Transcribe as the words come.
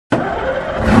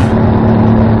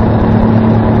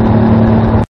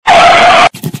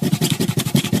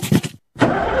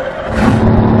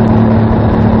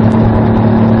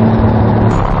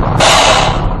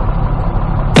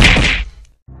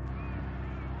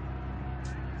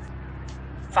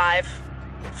5,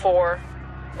 4,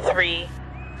 3,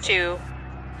 2,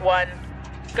 1,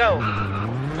 go.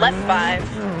 Left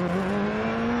 5,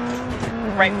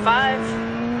 right 5,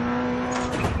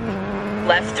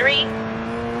 left 3,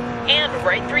 and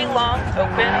right 3 long,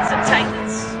 opens and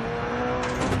tightens.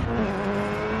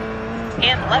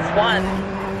 And left 1,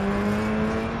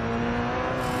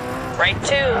 right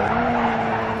 2,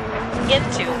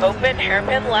 into open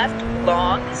hairpin left,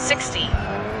 long, 60.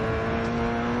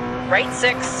 Right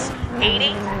 6,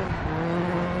 80.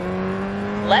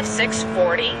 Left 6,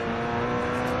 40.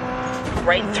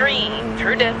 Right 3,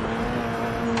 through dip.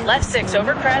 Left 6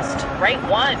 over crest, right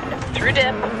 1, through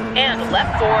dip, and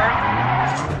left 4.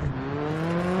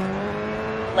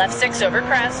 Left 6 over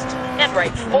crest, and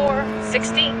right 4,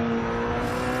 60.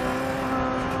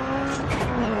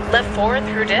 Left 4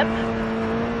 through dip.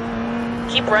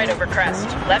 Keep right over crest.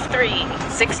 Left 3,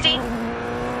 60.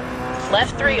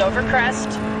 Left 3 over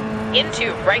crest.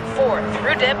 Into right 4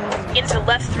 through dip. Into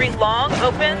left 3 long,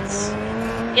 opens.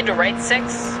 Into right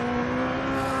 6.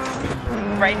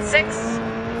 Right 6.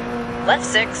 Left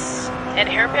 6. And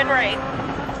hairpin right.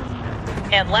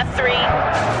 And left 3.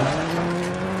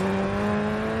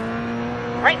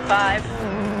 Right 5.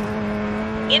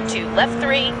 Into left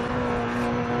 3.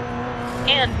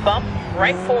 And bump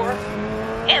right 4.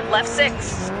 And left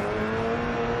 6.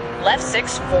 Left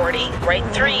 6, 40, right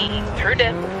 3, through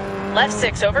dip. Left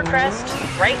 6 over crest,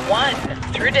 right 1,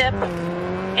 through dip.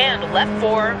 And left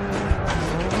 4.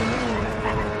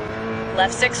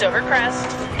 Left 6 over crest,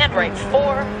 and right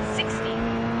 4, 60.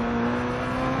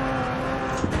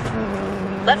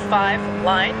 Left 5,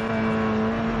 line.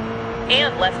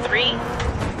 And left 3.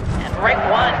 And right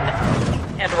 1.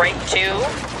 And right 2.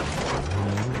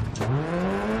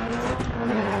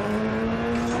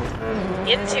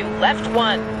 Into left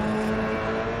 1,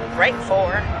 right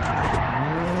 4,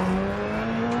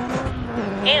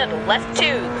 and left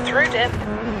 2 through dip,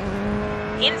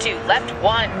 into left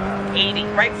 1, 80,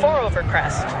 right 4 over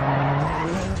crest,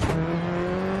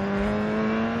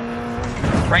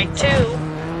 right 2,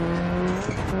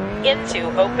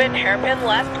 into open hairpin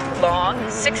left, long,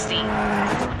 60,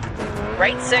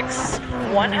 right 6,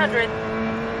 100,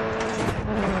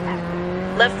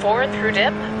 left 4 through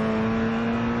dip,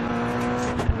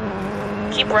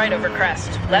 keep right over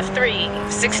crest. Left 3,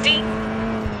 60.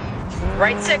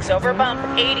 Right 6 over bump,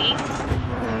 80.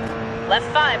 Left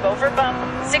 5 over bump,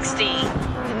 60.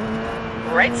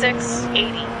 Right 6,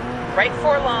 80. Right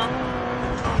 4 long.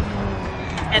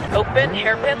 And open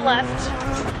hairpin left.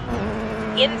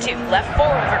 Into left 4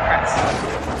 over crest.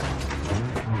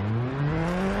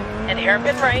 And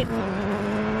hairpin right.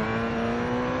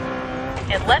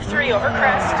 And left 3 over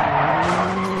crest.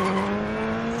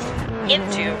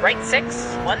 Into right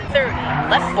 6, 130,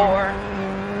 left 4.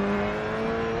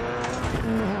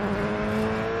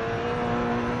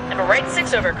 And right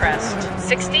 6 over crest,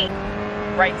 60.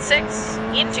 Right 6,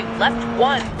 into left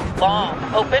 1, long,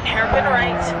 open hairpin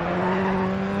right.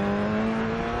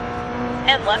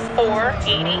 And left 4,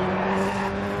 80.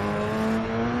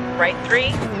 Right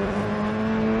 3.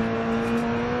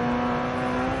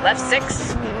 Left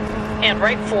 6. And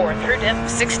right 4 through dip,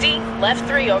 60, left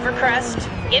 3 over crest,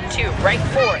 into right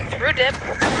 4 through dip,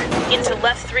 into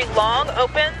left 3 long,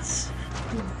 opens,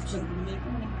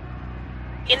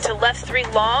 into left 3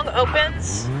 long,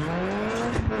 opens,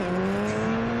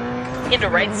 into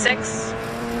right 6,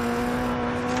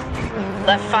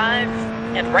 left 5,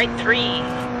 and right 3,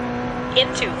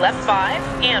 into left 5,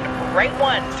 and right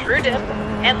 1 through dip,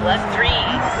 and left 3.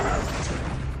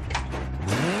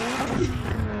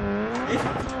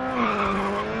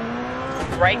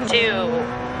 Right 2,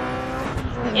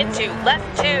 into left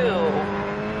 2,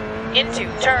 into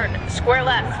turn, square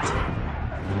left,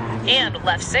 and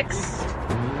left 6,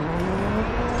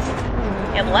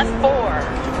 and left 4,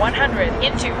 100,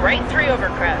 into right 3 over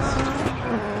crest,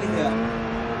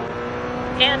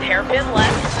 and hairpin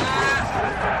left,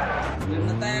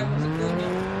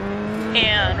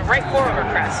 and right 4 over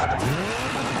crest,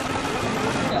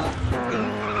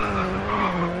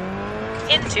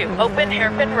 into open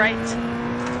hairpin right,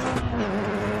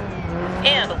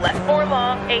 and left 4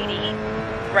 long, 80,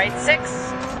 right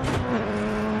 6,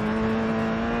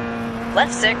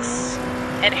 left 6,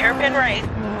 and hairpin right,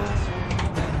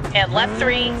 and left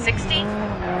 3, 60,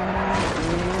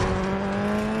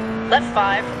 left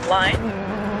 5, line,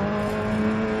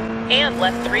 and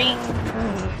left 3,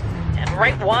 and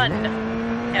right 1,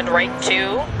 and right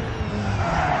 2,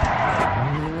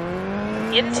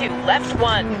 into left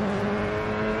 1,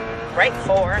 right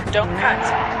 4, don't cut,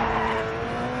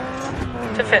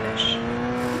 to finish.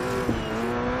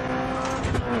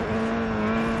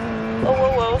 Whoa,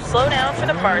 whoa, whoa, slow down for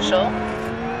the partial.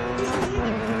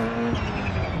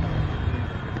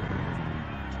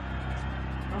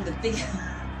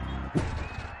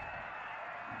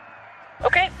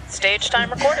 Okay, stage time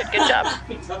recorded. Good job.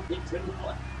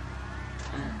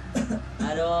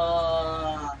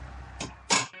 Aduh.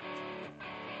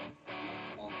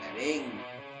 Mau kering.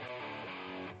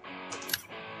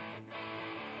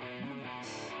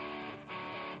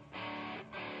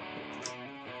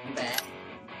 Mbak.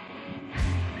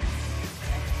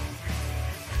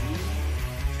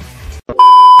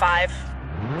 5,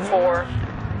 4,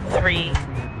 3,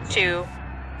 2,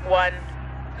 1,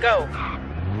 go.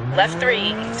 Left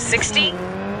 3, 60.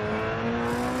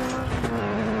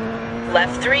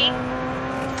 Left 3.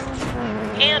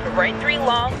 And right 3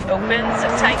 long, opens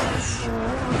and tightens.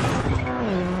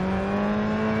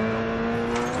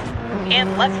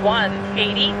 And left 1,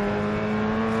 80.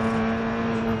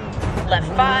 Left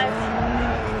 5.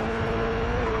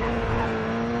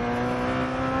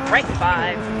 Right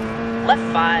 5. Left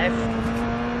 5.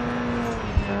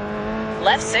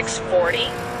 Left 6,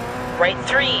 40. Right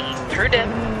 3, through dip.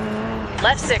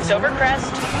 Left 6 over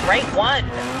crest. Right 1,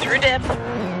 through dip.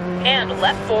 And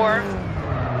left 4.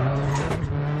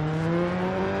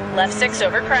 Left 6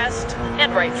 over crest.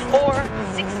 And right 4,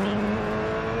 60.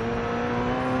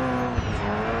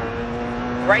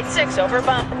 Right 6 over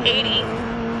bump, 80.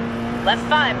 Left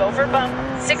 5 over bump,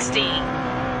 60.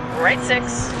 Right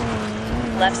 6.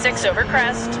 Left 6 over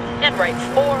crest. And right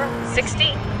 4,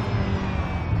 60.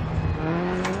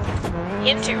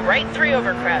 Into right 3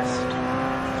 over crest.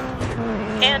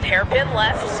 And hairpin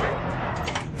left.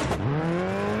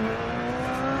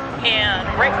 And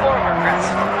right 4 over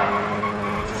crest.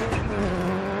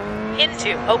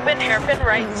 Into open hairpin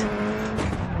right.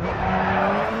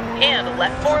 And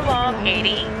left 4 long,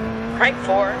 80. Right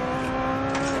 4.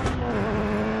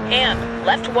 And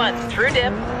left 1 through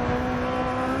dip.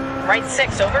 Right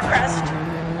 6 over crest.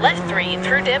 Left 3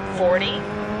 through dip, 40.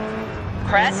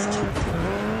 Crest.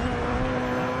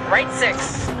 Right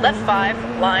 6, left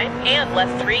 5, line, and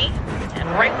left 3, and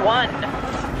right 1,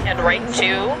 and right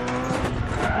 2,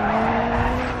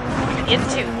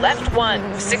 into left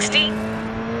 1, 60,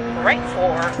 right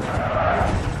 4,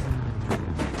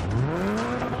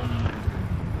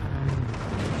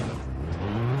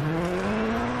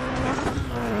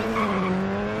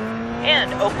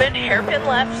 and open hairpin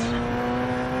left,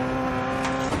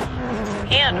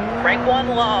 and right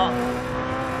 1 long,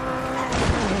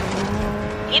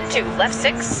 into left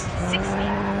 6, 60,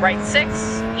 right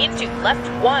 6, into left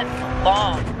 1,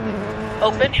 long,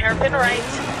 open hairpin right,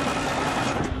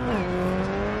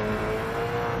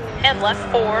 and left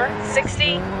 4,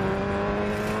 60,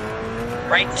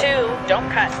 right 2, don't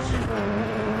cut,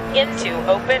 into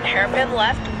open hairpin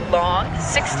left, long,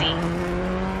 60,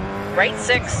 right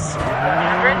 6,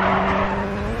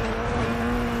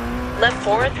 100, left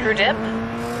 4 through dip,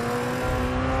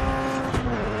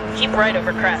 keep right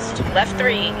over crest. Left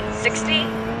 3, 60.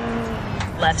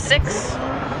 Left 6.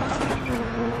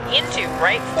 Into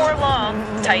right 4 long,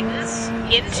 tightens.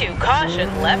 Into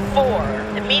caution, left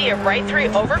 4. Immediate right 3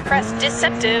 over crest,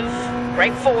 deceptive.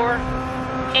 Right 4.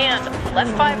 And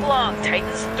left 5 long,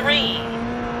 tightens 3.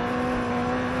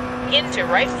 Into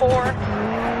right 4.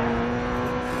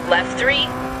 Left 3.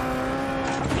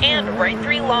 And right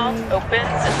 3 long,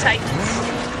 opens and tightens.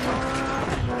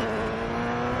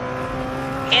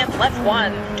 And left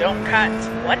 1, don't cut,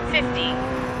 150,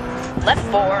 left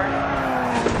 4,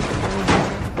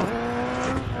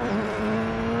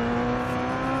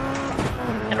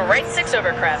 and right 6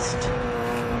 over crest,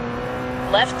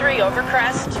 left 3 over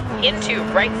crest, into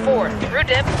right 4 through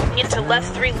dip, into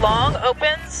left 3 long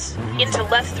opens, into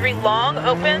left 3 long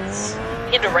opens,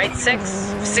 into right 6,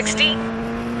 60,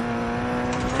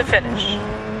 to finish.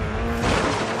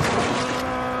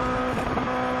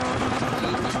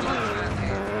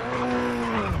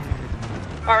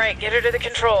 All right, get her to the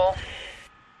control.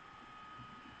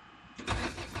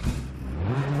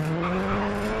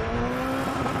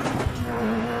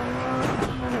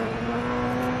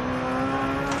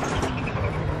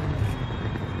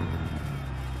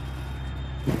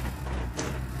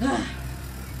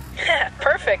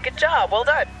 Perfect, good job, well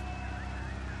done.